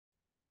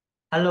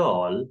Hello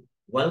all,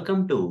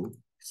 welcome to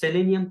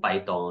Selenium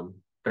Python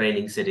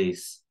Training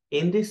Series.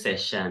 In this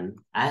session,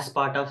 as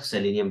part of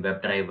Selenium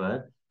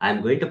WebDriver,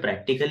 I'm going to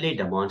practically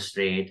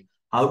demonstrate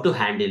how to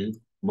handle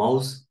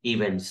mouse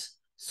events.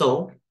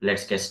 So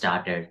let's get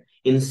started.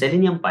 In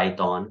Selenium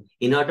Python,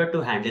 in order to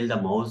handle the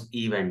mouse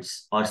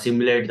events or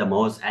simulate the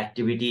mouse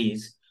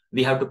activities,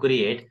 we have to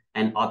create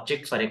an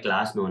object for a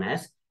class known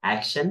as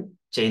action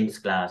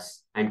change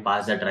class and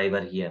pass the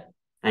driver here.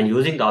 And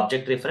using the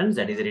object reference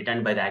that is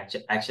written by the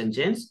action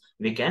chains,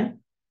 we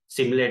can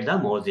simulate the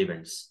mouse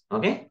events.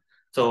 Okay.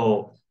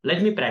 So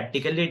let me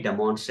practically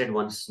demonstrate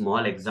one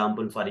small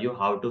example for you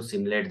how to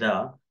simulate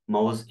the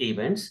mouse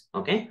events.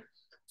 Okay.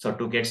 So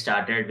to get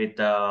started with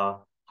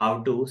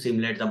how to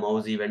simulate the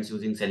mouse events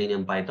using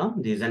Selenium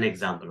Python, this is an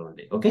example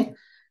only. Okay.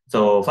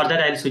 So for that,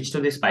 I'll switch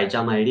to this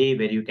PyCharm ID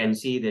where you can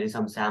see there is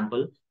some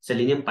sample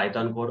Selenium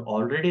Python code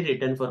already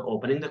written for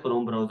opening the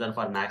Chrome browser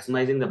for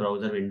maximizing the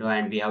browser window,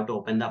 and we have to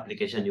open the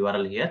application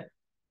URL here.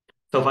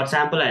 So for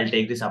example, I'll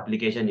take this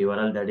application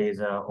URL that is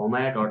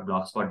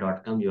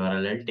omaya.blogspot.com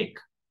URL. I'll take.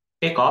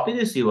 Okay, copy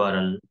this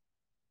URL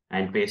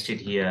and paste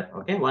it here.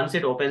 Okay, once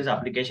it opens the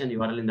application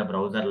URL in the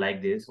browser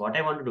like this, what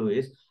I want to do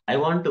is I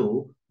want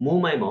to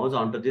move my mouse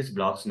onto this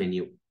blocks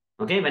menu.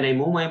 Okay, when I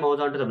move my mouse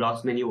onto the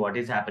blocks menu, what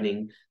is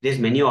happening? These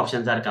menu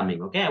options are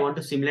coming. Okay, I want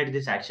to simulate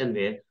this action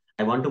where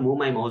I want to move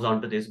my mouse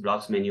onto this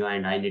blocks menu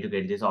and I need to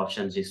get these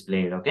options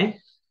displayed. Okay,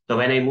 so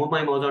when I move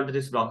my mouse onto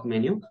this blocks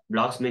menu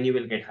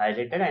will get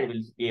highlighted and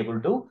will be able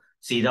to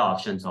see the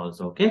options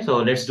also. Okay, so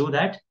let's do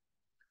that.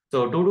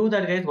 So to do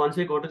that, guys, once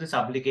we go to this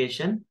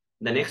application,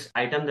 the next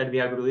item that we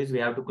have to do is we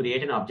have to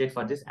create an object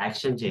for this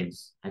action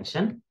chains.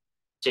 Action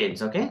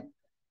chains, okay?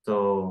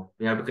 So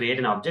we have to create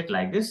an object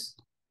like this.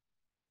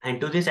 And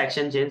to this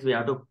action chains, we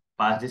have to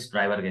pass this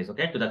driver, guys,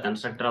 okay? To the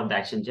constructor of the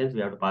action chains,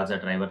 we have to pass the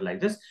driver like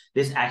this.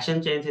 This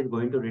action chains is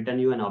going to return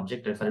you an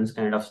object reference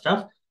kind of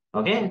stuff,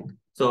 okay?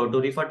 So to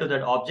refer to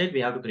that object,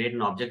 we have to create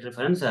an object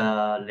reference.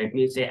 Let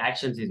me say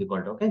actions is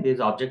equal to, okay?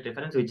 This object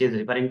reference, which is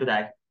referring to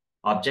that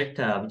object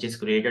which is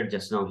created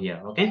just now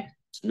here, okay?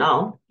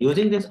 Now,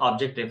 using this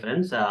object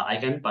reference, I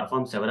can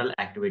perform several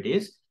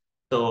activities.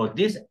 So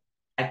this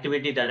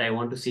activity that I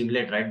want to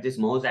simulate, right? This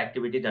mouse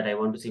activity that I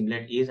want to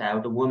simulate is I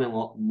have to move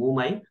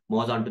my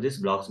mouse onto this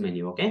blocks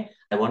menu, okay?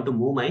 I want to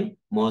move my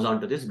mouse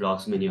onto this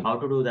blocks menu. How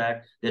to do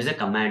that? There's a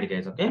command,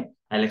 guys, okay?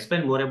 I'll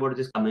explain more about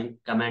this command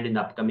in the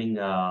upcoming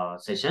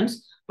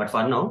sessions. But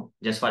for now,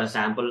 just for a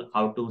sample,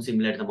 how to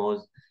simulate the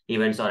mouse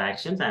events or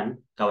actions, I'm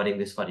covering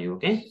this for you,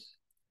 okay?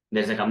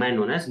 There's a command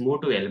known as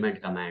move to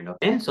element command,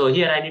 okay? So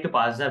here I need to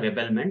pass the web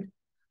element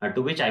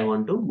to which I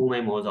want to move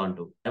my mouse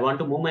onto. I want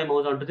to move my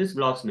mouse onto this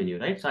blocks menu,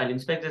 right? So I'll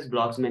inspect this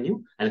blocks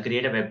menu. I'll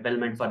create a web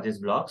element for this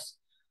blocks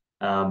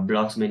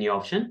menu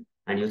option.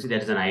 And you'll see there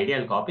is an ID.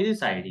 I'll copy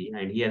this ID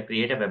and here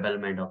create a web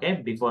element,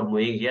 okay? Before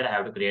moving here, I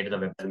have to create the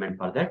web element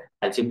for that.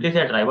 I'll simply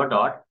say driver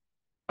dot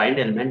find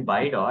element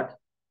by dot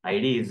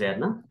ID is there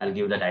now. I'll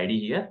give that ID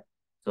here.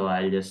 So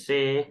I'll just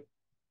say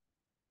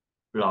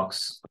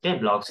blocks, okay?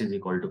 Blocks is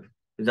equal to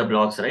the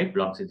blocks, right?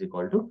 Blocks is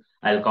equal to,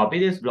 I'll copy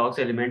this blocks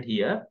element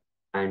here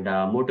and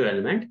move to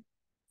element.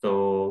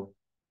 So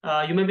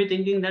you may be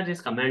thinking that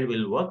this command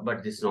will work,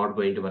 but this is not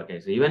going to work.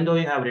 So even though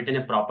you have written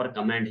a proper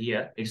command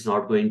here, it's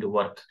not going to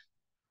work.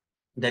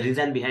 The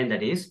reason behind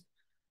that is,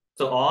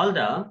 so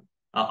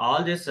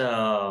all these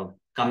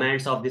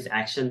commands of this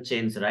action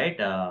chains,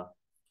 right?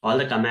 All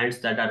the commands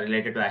that are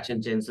related to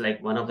action chains,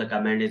 like one of the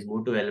command is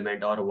move to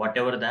element or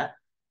whatever the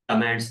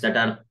commands that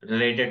are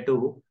related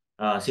to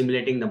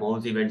simulating the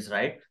mouse events,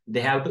 right? They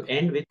have to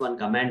end with one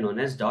command known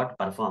as dot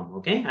perform.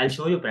 Okay, I'll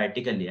show you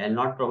practically. I'll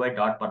not provide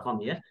dot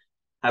perform here.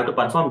 I have to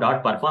perform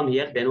dot perform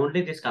here. Then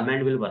only this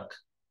command will work.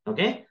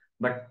 Okay,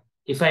 but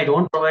if I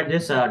don't provide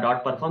this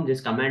dot perform, this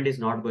command is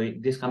not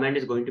going. This command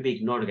is going to be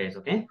ignored, guys.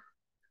 Okay.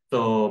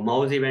 So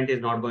mouse event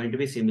is not going to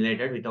be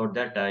simulated without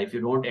that. If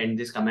you don't end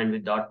this command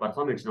with dot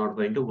perform, it's not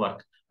going to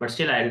work. But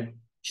still, I'll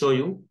show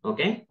you,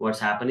 okay, what's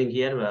happening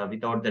here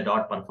without the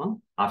dot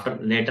perform. After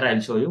later,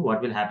 I'll show you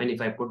what will happen if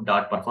I put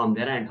dot perform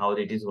there and how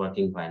it is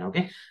working fine.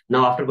 Okay.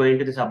 Now, after going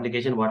to this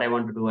application, what I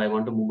want to do, I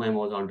want to move my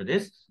mouse onto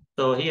this.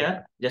 So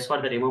here, just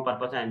for the demo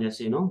purpose, I'm just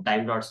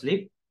time dot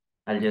sleep.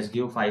 I'll just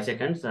give 5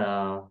 seconds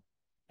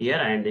here,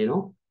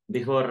 and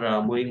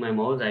before moving my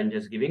mouse, I'm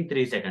just giving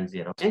 3 seconds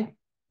here. Okay.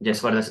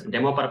 Just for this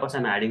demo purpose,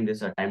 I'm adding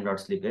this time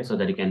dot sleep so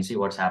that you can see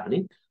what's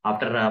happening.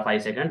 After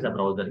 5 seconds, the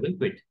browser will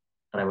quit.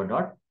 Driver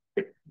dot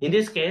quit. In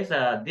this case,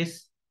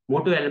 this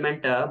move to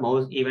element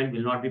mouse event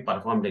will not be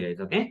performed, guys.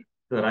 Okay.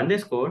 So run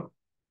this code.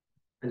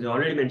 As I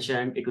already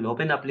mentioned, it will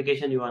open the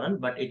application URL,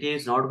 but it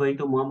is not going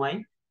to move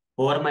my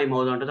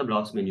mouse onto the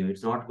blocks menu.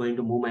 It's not going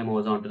to move my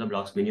mouse onto the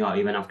blocks menu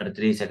even after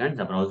 3 seconds.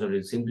 The browser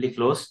will simply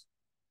close.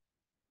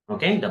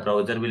 Okay. The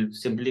browser will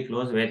simply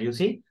close where you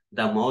see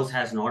the mouse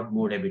has not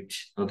moved a bit.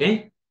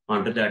 Okay,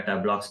 onto that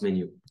blocks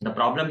menu. The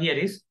problem here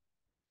is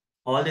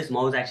all these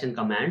mouse action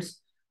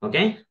commands,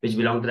 okay, which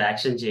belong to the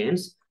action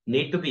chains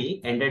need to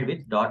be ended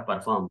with dot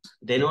perform.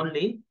 Then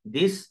only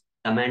this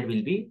command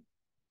will be,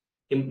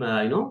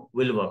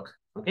 will work,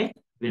 okay,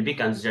 will be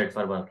considered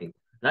for working.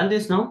 Run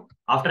this now.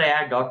 After I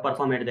add dot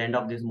perform at the end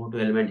of this move to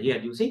element here,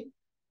 you see,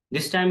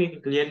 this time you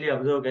can clearly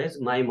observe, guys,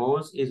 my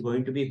mouse is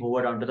going to be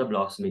hovered onto the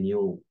blocks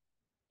menu.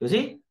 You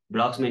see,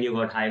 blocks menu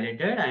got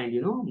highlighted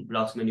and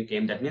blocks menu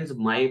came. That means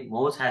my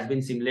mouse has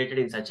been simulated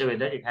in such a way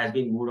that it has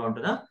been moved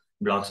onto the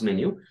blocks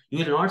menu.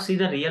 You will not see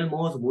the real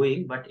mouse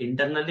moving, but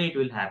internally it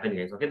will happen,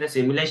 guys. Okay, the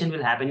simulation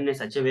will happen in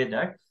such a way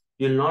that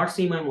you will not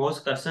see my mouse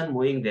cursor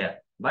moving there,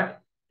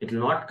 but it will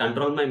not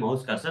control my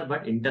mouse cursor,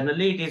 but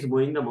internally it is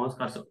moving the mouse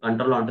cursor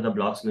control onto the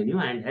blocks menu,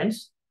 and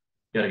hence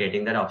you're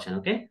getting that option.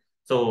 Okay,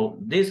 so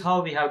this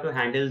how we have to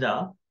handle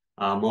the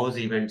mouse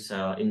events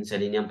in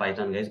Selenium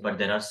Python, guys. But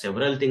there are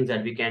several things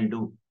that we can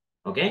do.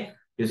 Okay,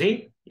 you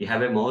see, you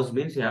have a mouse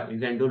means you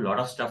can do a lot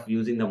of stuff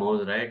using the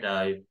mouse,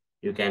 right?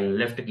 You can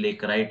left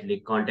click, right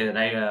click, contact,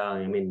 right.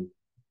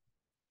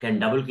 Can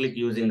double click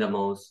using the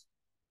mouse.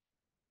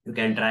 You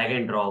can drag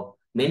and drop.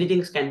 Many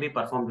things can be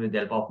performed with the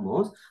help of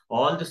mouse.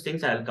 All these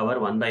things I will cover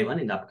one by one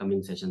in the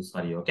upcoming sessions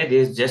for you. Okay,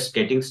 this is just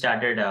getting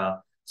started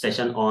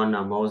session on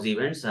mouse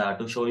events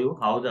to show you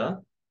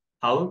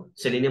how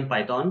Selenium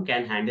Python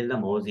can handle the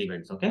mouse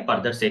events. Okay,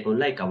 further sake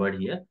only I covered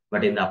here,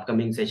 but in the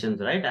upcoming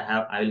sessions, right,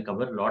 I will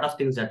cover a lot of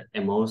things that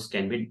a mouse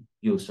can be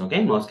used.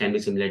 Okay, mouse can be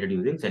simulated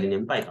using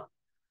Selenium Python.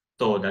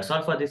 So that's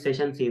all for this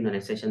session. See you in the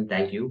next session.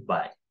 Thank you.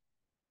 Bye.